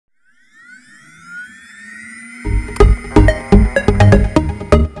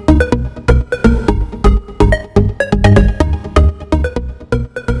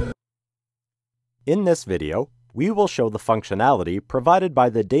In this video, we will show the functionality provided by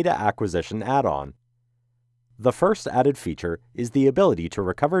the Data Acquisition add-on. The first added feature is the ability to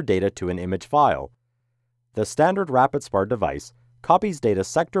recover data to an image file. The standard RapidSpar device copies data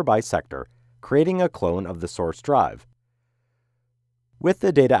sector by sector, creating a clone of the source drive. With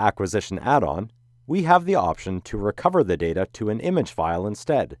the Data Acquisition add-on, we have the option to recover the data to an image file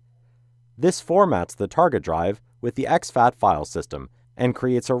instead. This formats the target drive with the exFAT file system and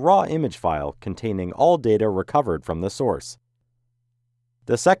creates a raw image file containing all data recovered from the source.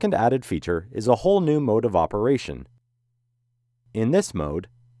 The second added feature is a whole new mode of operation. In this mode,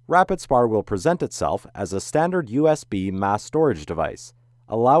 RapidSpar will present itself as a standard USB mass storage device,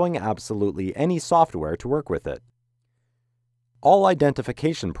 allowing absolutely any software to work with it. All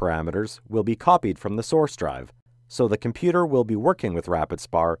identification parameters will be copied from the source drive, so the computer will be working with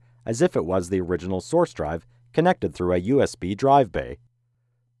RapidSpar as if it was the original source drive connected through a USB drive bay.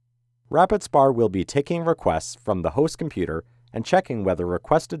 RapidSpar will be taking requests from the host computer and checking whether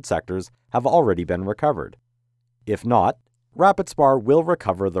requested sectors have already been recovered. If not, RapidSpar will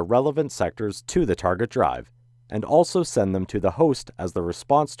recover the relevant sectors to the target drive and also send them to the host as the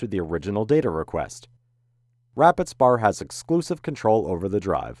response to the original data request. RapidSpar has exclusive control over the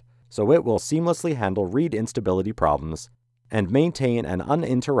drive, so it will seamlessly handle read instability problems and maintain an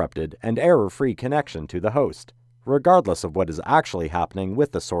uninterrupted and error-free connection to the host, regardless of what is actually happening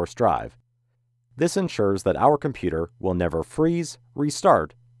with the source drive. This ensures that our computer will never freeze,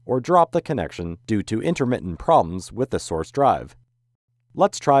 restart, or drop the connection due to intermittent problems with the source drive.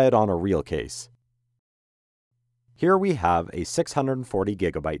 Let's try it on a real case. Here we have a 640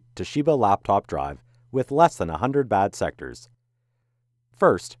 GB Toshiba laptop drive with less than 100 bad sectors.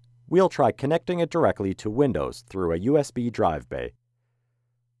 First, we'll try connecting it directly to Windows through a USB drive bay.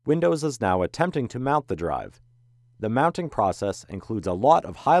 Windows is now attempting to mount the drive. The mounting process includes a lot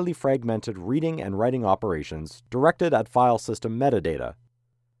of highly fragmented reading and writing operations directed at file system metadata.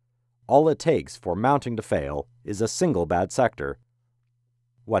 All it takes for mounting to fail is a single bad sector.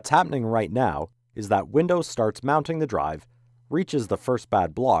 What's happening right now is that Windows starts mounting the drive, reaches the first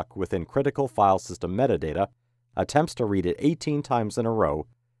bad block within critical file system metadata, attempts to read it 18 times in a row,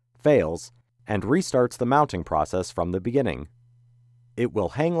 fails, and restarts the mounting process from the beginning. It will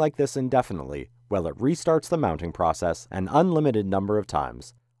hang like this indefinitely while it restarts the mounting process an unlimited number of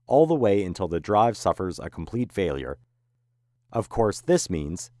times, all the way until the drive suffers a complete failure. Of course, this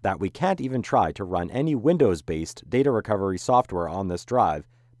means that we can't even try to run any Windows-based data recovery software on this drive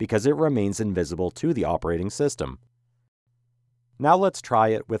because it remains invisible to the operating system. Now let's try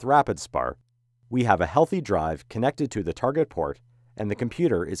it with RapidSpar. We have a healthy drive connected to the target port, and the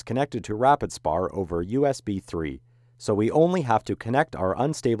computer is connected to RapidSpar over USB 3, so we only have to connect our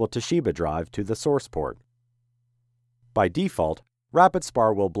unstable Toshiba drive to the source port. By default,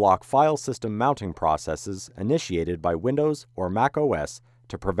 RapidSpar will block file system mounting processes initiated by Windows or Mac OS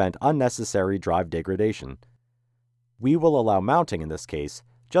to prevent unnecessary drive degradation. We will allow mounting in this case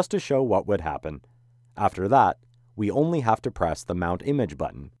just to show what would happen. After that, we only have to press the Mount Image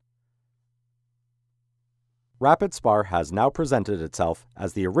button. RapidSpar has now presented itself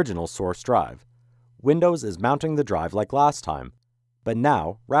as the original source drive. Windows is mounting the drive like last time, but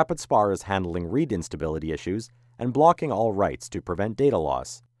now RapidSpar is handling read instability issues and blocking all writes to prevent data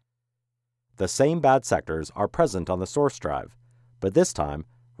loss. The same bad sectors are present on the source drive, but this time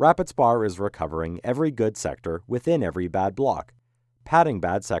RapidSpar is recovering every good sector within every bad block, padding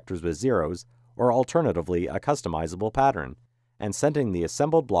bad sectors with zeros or alternatively a customizable pattern, and sending the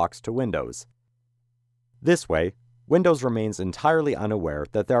assembled blocks to Windows. This way, Windows remains entirely unaware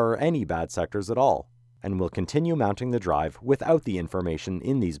that there are any bad sectors at all, and will continue mounting the drive without the information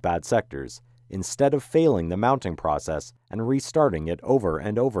in these bad sectors, instead of failing the mounting process and restarting it over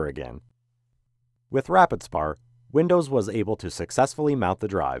and over again. With RapidSpar, Windows was able to successfully mount the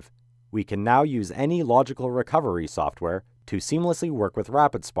drive. We can now use any logical recovery software to seamlessly work with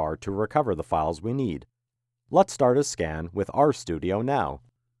RapidSpar to recover the files we need. Let's start a scan with RStudio now.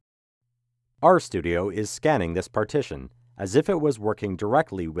 RStudio is scanning this partition as if it was working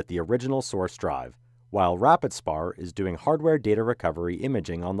directly with the original source drive, while RapidSpar is doing hardware data recovery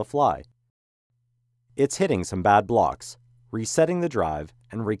imaging on the fly. It's hitting some bad blocks, resetting the drive,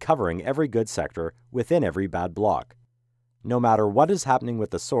 and recovering every good sector within every bad block. No matter what is happening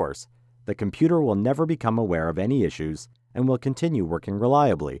with the source, the computer will never become aware of any issues and will continue working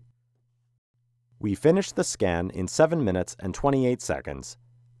reliably. We finished the scan in 7 minutes and 28 seconds.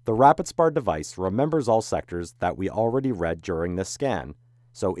 The RapidSpar device remembers all sectors that we already read during this scan,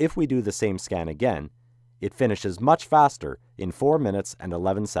 so if we do the same scan again, It finishes much faster in 4 minutes and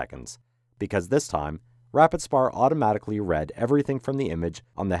 11 seconds, because this time, RapidSpar automatically read everything from the image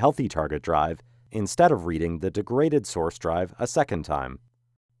on the healthy target drive instead of reading the degraded source drive a second time.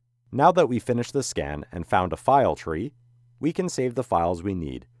 Now that we finished the scan and found a file tree, we can save the files we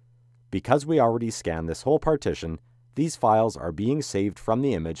need. Because we already scanned this whole partition, these files are being saved from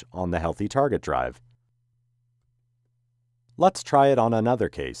the image on the healthy target drive. Let's try it on another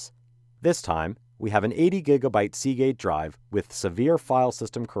case. This time, we have an 80 GB Seagate drive with severe file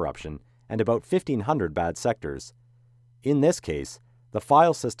system corruption and about 1,500 bad sectors. In this case, the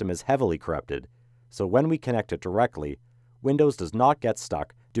file system is heavily corrupted, so when we connect it directly, Windows does not get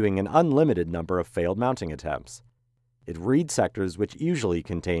stuck doing an unlimited number of failed mounting attempts. It reads sectors which usually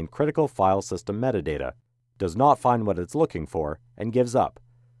contain critical file system metadata, does not find what it's looking for, and gives up.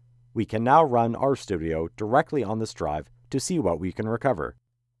 We can now run RStudio directly on this drive to see what we can recover.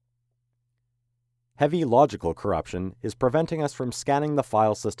 Heavy logical corruption is preventing us from scanning the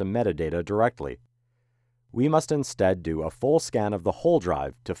file system metadata directly. We must instead do a full scan of the whole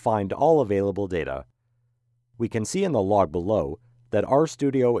drive to find all available data. We can see in the log below that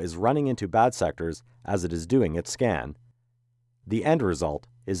RStudio is running into bad sectors as it is doing its scan. The end result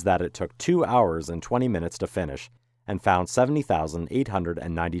is that it took 2 hours and 20 minutes to finish and found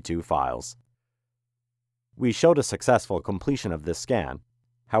 70,892 files. We showed a successful completion of this scan.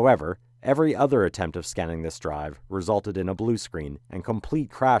 However, every other attempt of scanning this drive resulted in a blue screen and complete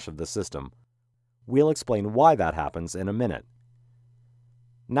crash of the system. We'll explain why that happens in a minute.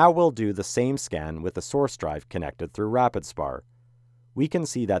 Now we'll do the same scan with the source drive connected through RapidSpar. We can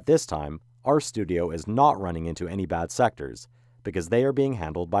see that this time, RStudio is not running into any bad sectors, because they are being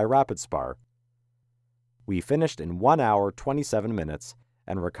handled by RapidSpar. We finished in 1 hour 27 minutes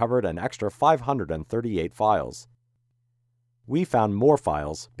and recovered an extra 538 files. We found more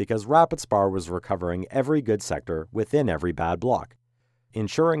files because RapidSpar was recovering every good sector within every bad block,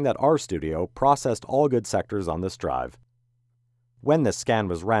 ensuring that RStudio processed all good sectors on this drive. When this scan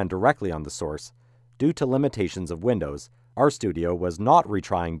was ran directly on the source, due to limitations of Windows, RStudio was not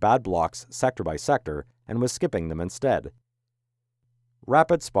retrying bad blocks sector by sector and was skipping them instead.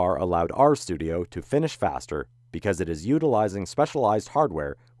 RapidSpar allowed RStudio to finish faster because it is utilizing specialized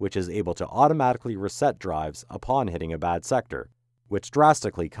hardware which is able to automatically reset drives upon hitting a bad sector, which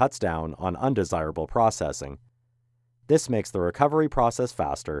drastically cuts down on undesirable processing. This makes the recovery process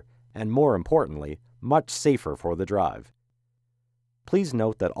faster and, more importantly, much safer for the drive. Please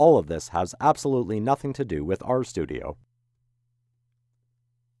note that all of this has absolutely nothing to do with RStudio.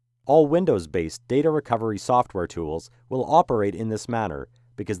 All Windows-based data recovery software tools will operate in this manner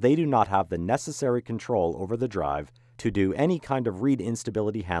because they do not have the necessary control over the drive to do any kind of read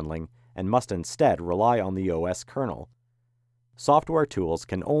instability handling and must instead rely on the OS kernel. Software tools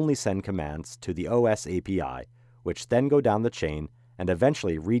can only send commands to the OS API, which then go down the chain and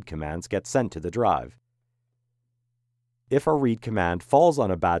eventually read commands get sent to the drive. If a read command falls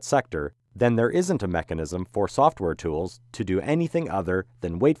on a bad sector, then there isn't a mechanism for software tools to do anything other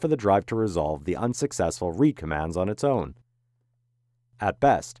than wait for the drive to resolve the unsuccessful read commands on its own. At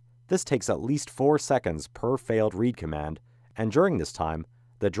best, this takes at least 4 seconds per failed read command, and during this time,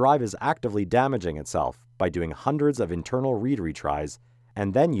 the drive is actively damaging itself by doing hundreds of internal read retries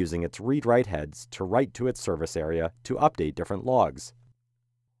and then using its read-write heads to write to its service area to update different logs.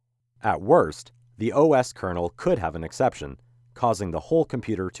 At worst, the OS kernel could have an exception, causing the whole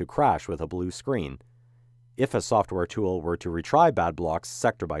computer to crash with a blue screen. If a software tool were to retry bad blocks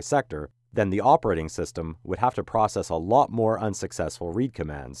sector by sector, then the operating system would have to process a lot more unsuccessful read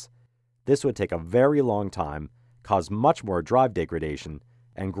commands. This would take a very long time, cause much more drive degradation,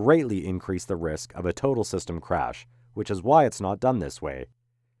 and greatly increase the risk of a total system crash, which is why it's not done this way.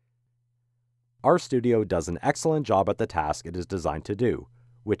 RStudio does an excellent job at the task it is designed to do,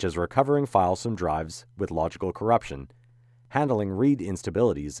 which is recovering files from drives with logical corruption. Handling read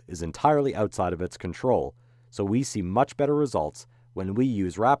instabilities is entirely outside of its control, so we see much better results when we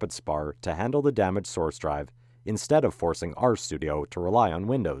use RapidSpar to handle the damaged source drive instead of forcing RStudio to rely on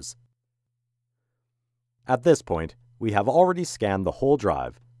Windows. At this point, we have already scanned the whole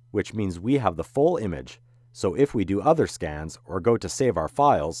drive, which means we have the full image, so if we do other scans or go to save our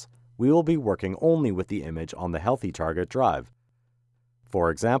files, we will be working only with the image on the healthy target drive. For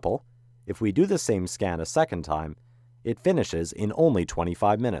example, if we do the same scan a second time, it finishes in only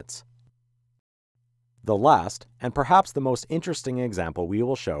 25 minutes. The last, and perhaps the most interesting example we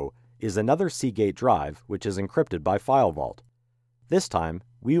will show, is another Seagate drive which is encrypted by FileVault. This time,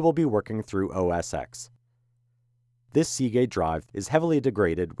 we will be working through OS X. This Seagate drive is heavily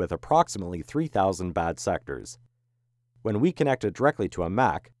degraded with approximately 3,000 bad sectors. When we connect it directly to a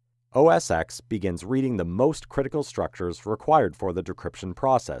Mac, OS X begins reading the most critical structures required for the decryption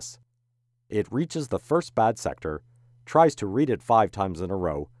process. It reaches the first bad sector, tries to read it 5 times in a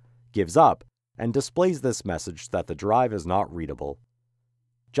row, gives up, and displays this message that the drive is not readable.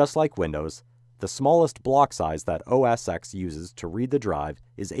 Just like Windows, the smallest block size that OS X uses to read the drive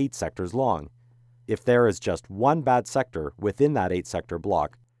is 8 sectors long. If there is just one bad sector within that 8-sector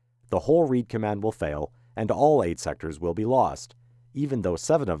block, the whole read command will fail and all 8 sectors will be lost, even though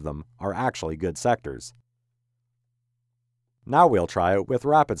 7 of them are actually good sectors. Now we'll try it with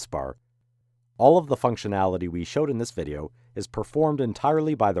RapidSpar. All of the functionality we showed in this video is performed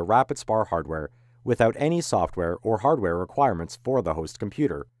entirely by the RapidSpar hardware without any software or hardware requirements for the host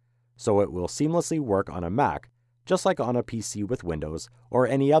computer, so it will seamlessly work on a Mac, just like on a PC with Windows or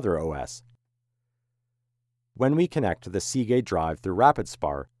any other OS. When we connect the Seagate drive through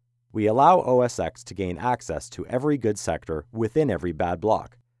RapidSpar, we allow OS X to gain access to every good sector within every bad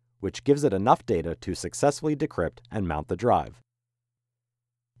block, which gives it enough data to successfully decrypt and mount the drive.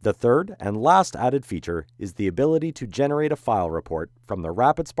 The third and last added feature is the ability to generate a file report from the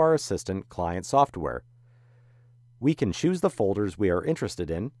RapidSpar Assistant client software. We can choose the folders we are interested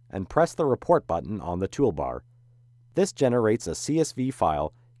in and press the report button on the toolbar. This generates a CSV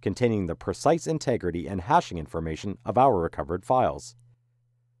file containing the precise integrity and hashing information of our recovered files.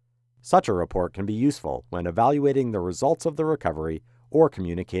 Such a report can be useful when evaluating the results of the recovery or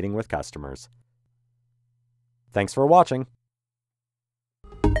communicating with customers. Thanks for watching.